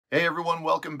Hey everyone,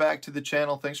 welcome back to the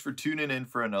channel. Thanks for tuning in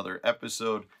for another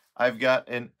episode. I've got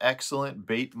an excellent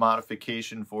bait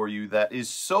modification for you that is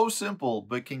so simple,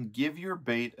 but can give your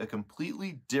bait a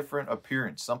completely different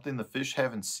appearance, something the fish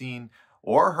haven't seen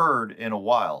or heard in a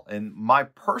while. And my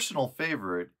personal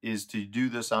favorite is to do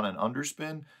this on an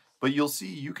underspin, but you'll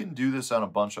see you can do this on a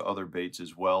bunch of other baits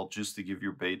as well, just to give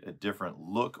your bait a different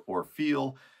look or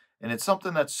feel. And it's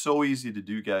something that's so easy to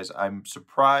do, guys. I'm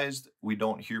surprised we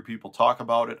don't hear people talk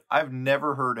about it. I've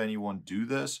never heard anyone do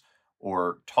this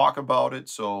or talk about it,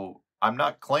 so I'm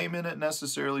not claiming it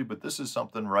necessarily, but this is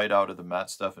something right out of the Matt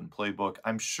Stefan playbook.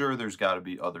 I'm sure there's got to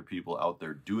be other people out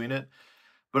there doing it,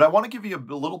 but I want to give you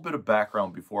a little bit of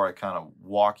background before I kind of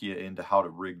walk you into how to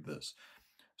rig this.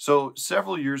 So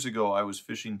several years ago, I was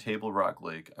fishing Table Rock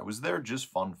Lake. I was there just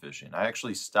fun fishing. I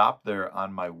actually stopped there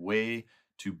on my way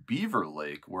to Beaver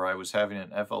Lake, where I was having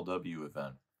an FLW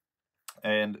event.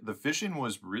 And the fishing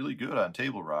was really good on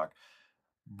Table Rock,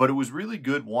 but it was really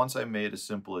good once I made a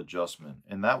simple adjustment.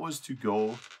 And that was to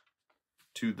go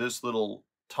to this little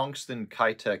tungsten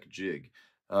Kitech jig.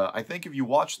 I think if you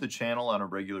watch the channel on a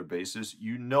regular basis,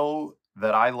 you know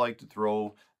that I like to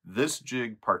throw this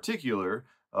jig particular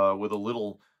with a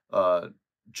little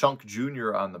Chunk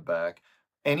Junior on the back.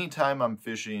 Anytime I'm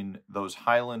fishing those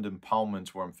highland impoundments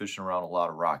where I'm fishing around a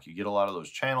lot of rock, you get a lot of those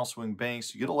channel swing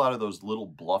banks, you get a lot of those little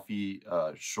bluffy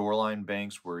shoreline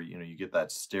banks where, you get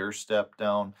that stair step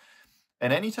down.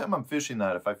 And anytime I'm fishing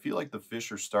that, if I feel like the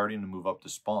fish are starting to move up to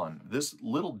spawn, this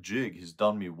little jig has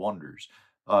done me wonders.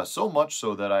 So much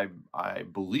so that I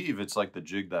believe it's like the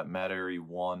jig that Matt Airy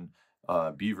won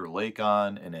Beaver Lake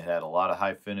on, and it had a lot of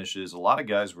high finishes. A lot of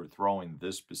guys were throwing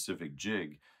this specific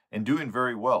jig and doing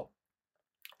very well.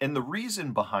 And the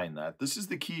reason behind that, this is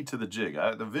the key to the jig.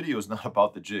 The video is not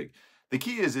about the jig. The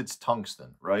key is it's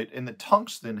tungsten, right? And the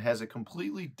tungsten has a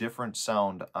completely different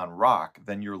sound on rock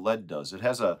than your lead does. It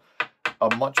has a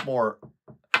much more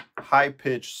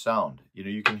high-pitched sound.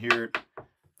 You can hear it.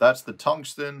 That's the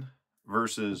tungsten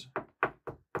versus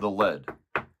the lead.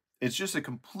 It's just a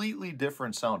completely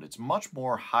different sound. It's much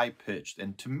more high-pitched.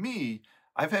 And to me,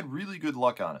 I've had really good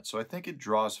luck on it, so I think it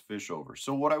draws fish over.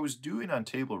 So what I was doing on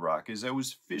Table Rock is I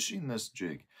was fishing this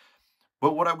jig,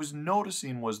 but what I was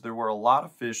noticing was there were a lot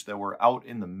of fish that were out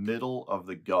in the middle of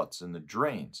the guts and the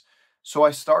drains. So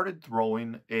I started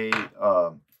throwing a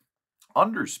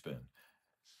underspin,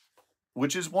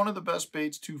 which is one of the best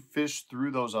baits to fish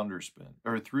through those underspin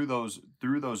or through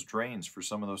those drains for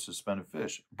some of those suspended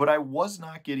fish. But I was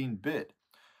not getting bit.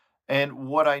 And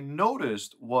what I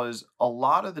noticed was a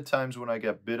lot of the times when I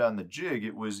got bit on the jig,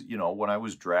 it was, when I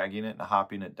was dragging it and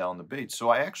hopping it down the bait. So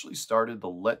I actually started to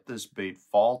let this bait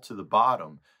fall to the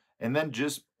bottom and then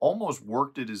just almost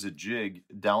worked it as a jig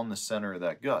down the center of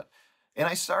that gut. And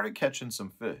I started catching some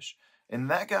fish. And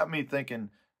that got me thinking,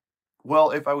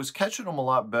 well, if I was catching them a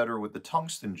lot better with the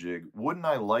tungsten jig, wouldn't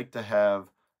I like to have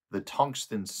the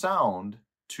tungsten sound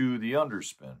to the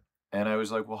underspin? And I was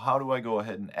like, well, how do I go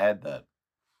ahead and add that?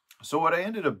 So what I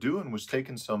ended up doing was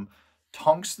taking some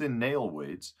tungsten nail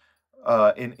weights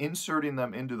and inserting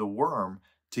them into the worm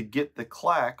to get the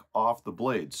clack off the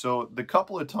blade. So the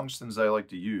couple of tungstens I like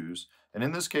to use, and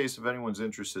in this case, if anyone's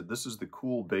interested, this is the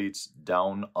Cool Baits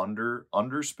Down Under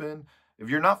Underspin. If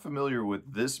you're not familiar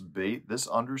with this bait, this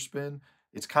underspin,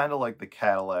 it's kind of like the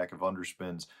Cadillac of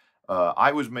underspins.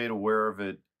 I was made aware of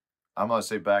it, I'm going to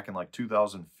say back in like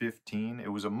 2015. It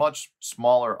was a much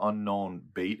smaller unknown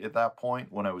bait at that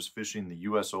point when I was fishing the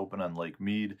US Open on Lake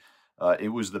Mead. It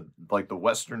was like the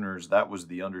Westerners, that was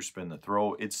the underspin to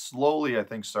throw. It's slowly, I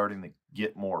think, starting to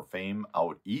get more fame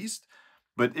out east,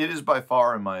 but it is by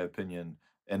far, in my opinion,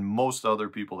 and most other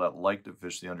people that like to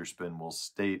fish the underspin will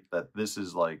state that this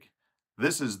is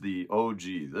the OG.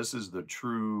 This is the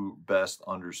true best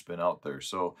underspin out there.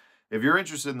 So if you're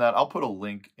interested in that, I'll put a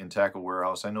link in Tackle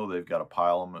Warehouse. I know they've got a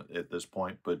pile of them at this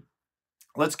point, but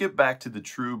let's get back to the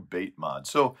true bait mod.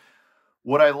 So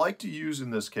what I like to use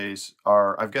in this case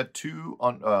are, I've got two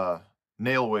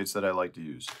nail weights that I like to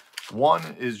use. One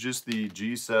is just the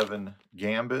G7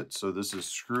 Gambit. So this is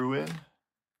screw in,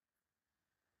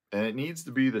 and it needs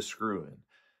to be the screw in.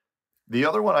 The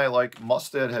other one I like,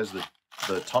 Mustad has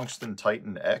the Tungsten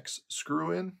Titan X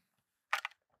screw in.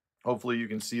 Hopefully you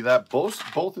can see that.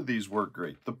 Both of these work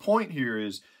great. The point here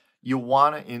is you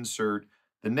want to insert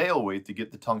the nail weight to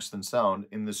get the tungsten sound,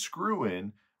 and the screw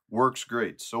in works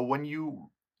great. So when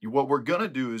what we're going to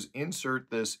do is insert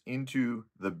this into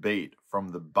the bait from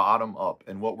the bottom up.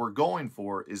 And what we're going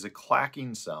for is a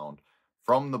clacking sound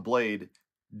from the blade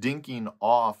dinking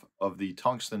off of the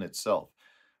tungsten itself.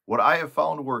 What I have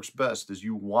found works best is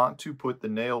you want to put the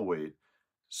nail weight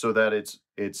so that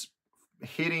it's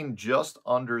hitting just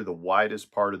under the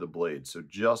widest part of the blade, so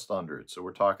just under it. So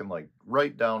we're talking like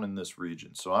right down in this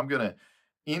region. So I'm going to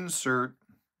insert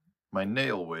my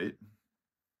nail weight,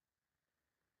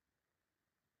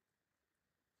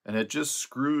 and it just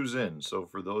screws in. So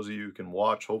for those of you who can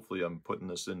watch, hopefully I'm putting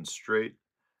this in straight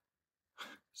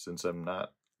since I'm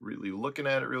not really looking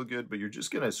at it real good, but you're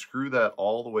just going to screw that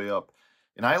all the way up.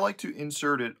 And I like to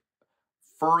insert it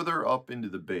further up into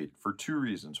the bait for two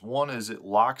reasons. One is it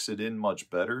locks it in much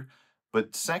better,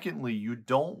 but secondly, you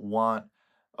don't want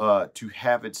to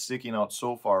have it sticking out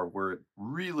so far where it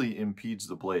really impedes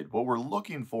the blade. What we're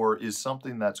looking for is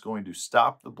something that's going to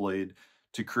stop the blade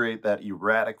to create that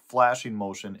erratic flashing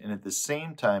motion, and at the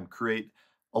same time create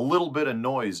a little bit of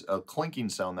noise, a clinking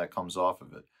sound that comes off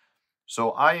of it.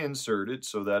 So I insert it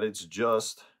so that it's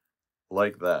just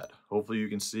like that. Hopefully you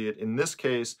can see it. In this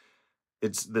case,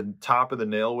 it's the top of the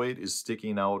nail weight is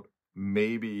sticking out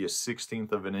maybe a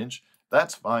 1/16 of an inch.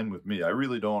 That's fine with me.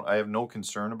 I have no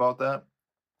concern about that.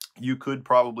 You could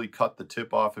probably cut the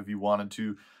tip off if you wanted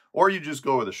to, or you just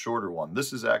go with a shorter one.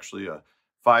 This is actually a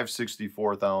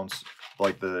 5/64 ounce.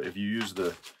 If you use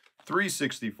the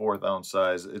 3/64 ounce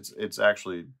size, it's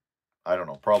actually, I don't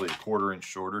know, probably a 1/4 inch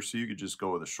shorter. So you could just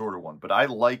go with a shorter one. But I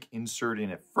like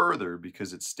inserting it further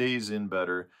because it stays in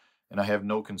better and I have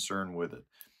no concern with it.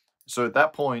 So at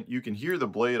that point, you can hear the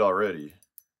blade already.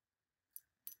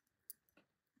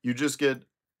 You just get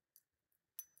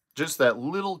just that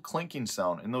little clinking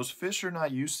sound, and those fish are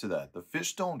not used to that. The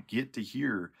fish don't get to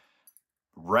hear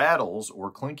rattles or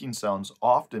clinking sounds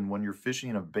often when you're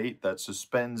fishing a bait that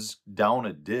suspends down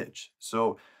a ditch.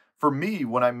 So for me,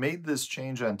 when I made this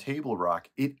change on Table Rock,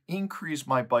 it increased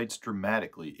my bites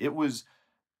dramatically. It was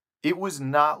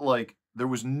not like, there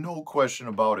was no question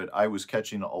about it. I was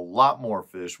catching a lot more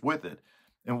fish with it.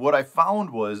 And what I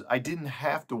found was I didn't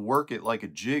have to work it like a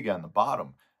jig on the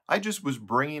bottom. I just was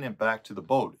bringing it back to the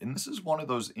boat. And this is one of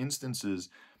those instances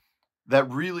that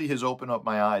really has opened up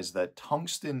my eyes, that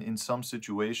tungsten in some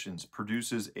situations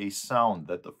produces a sound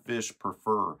that the fish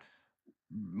prefer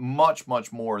much,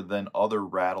 much more than other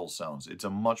rattle sounds. It's a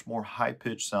much more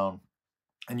high-pitched sound,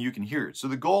 and you can hear it. So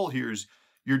the goal here is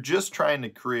you're just trying to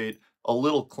create a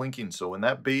little clinking. So when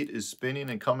that bait is spinning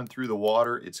and coming through the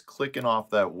water, it's clicking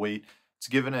off that weight. It's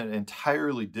giving it an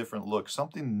entirely different look,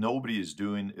 something nobody is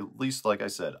doing, at least like I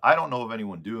said. I don't know of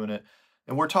anyone doing it.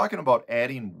 And we're talking about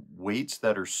adding weights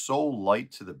that are so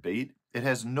light to the bait, it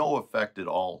has no effect at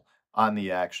all on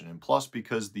the action. And plus,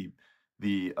 because the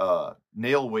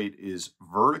nail weight is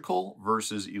vertical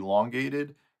versus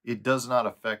elongated, it does not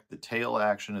affect the tail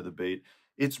action of the bait.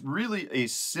 It's really a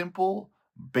simple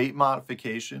bait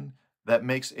modification that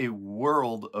makes a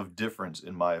world of difference,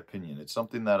 in my opinion. It's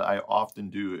something that I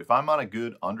often do. If I'm on a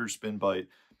good underspin bite,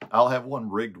 I'll have one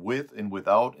rigged with and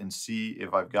without and see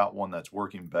if I've got one that's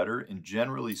working better. And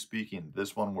generally speaking,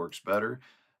 this one works better.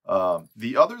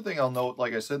 The other thing I'll note,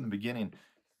 like I said in the beginning,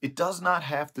 it does not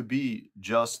have to be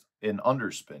just an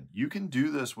underspin. You can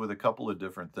do this with a couple of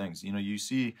different things. You know, you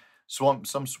see some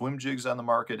swim jigs on the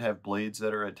market have blades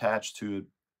that are attached to it.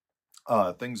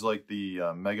 Things like the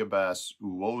Megabass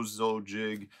Uozo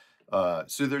jig.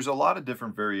 So there's a lot of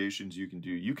different variations you can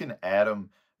do. You can add them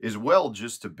as well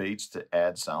just to baits to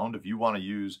add sound. If you want to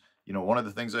use, you know, one of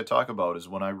the things I talk about is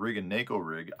when I rig a Nako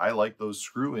rig, I like those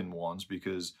screw-in ones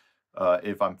because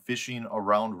if I'm fishing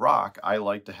around rock, I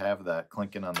like to have that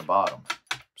clinking on the bottom.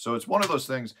 So it's one of those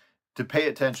things to pay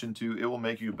attention to. It will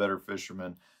make you a better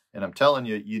fisherman. And I'm telling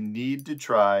you, you need to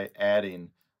try adding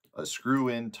a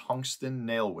screw-in tungsten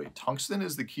nail weight. Tungsten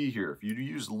is the key here. If you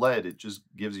use lead, it just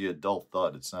gives you a dull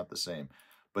thud. It's not the same.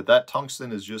 But that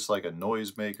tungsten is just like a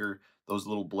noise maker. Those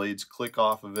little blades click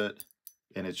off of it,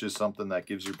 and it's just something that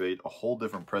gives your bait a whole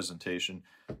different presentation.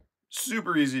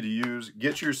 Super easy to use.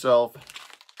 Get yourself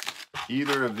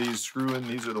either of these screw-in.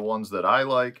 These are the ones that I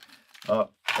like,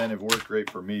 and have worked great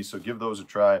for me. So give those a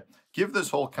try. Give this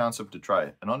whole concept a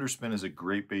try. An underspin is a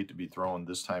great bait to be throwing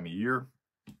this time of year.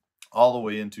 All the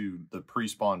way into the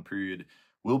pre-spawn period,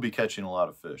 we'll be catching a lot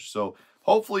of fish. So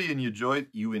hopefully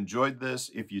you enjoyed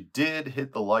this. If you did,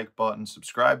 hit the like button,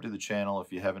 subscribe to the channel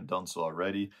if you haven't done so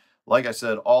already. Like I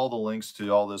said, all the links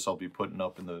to all this I'll be putting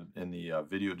up in the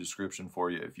video description for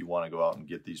you if you want to go out and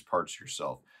get these parts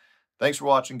yourself. Thanks for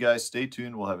watching, guys. Stay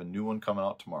tuned. We'll have a new one coming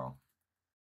out tomorrow.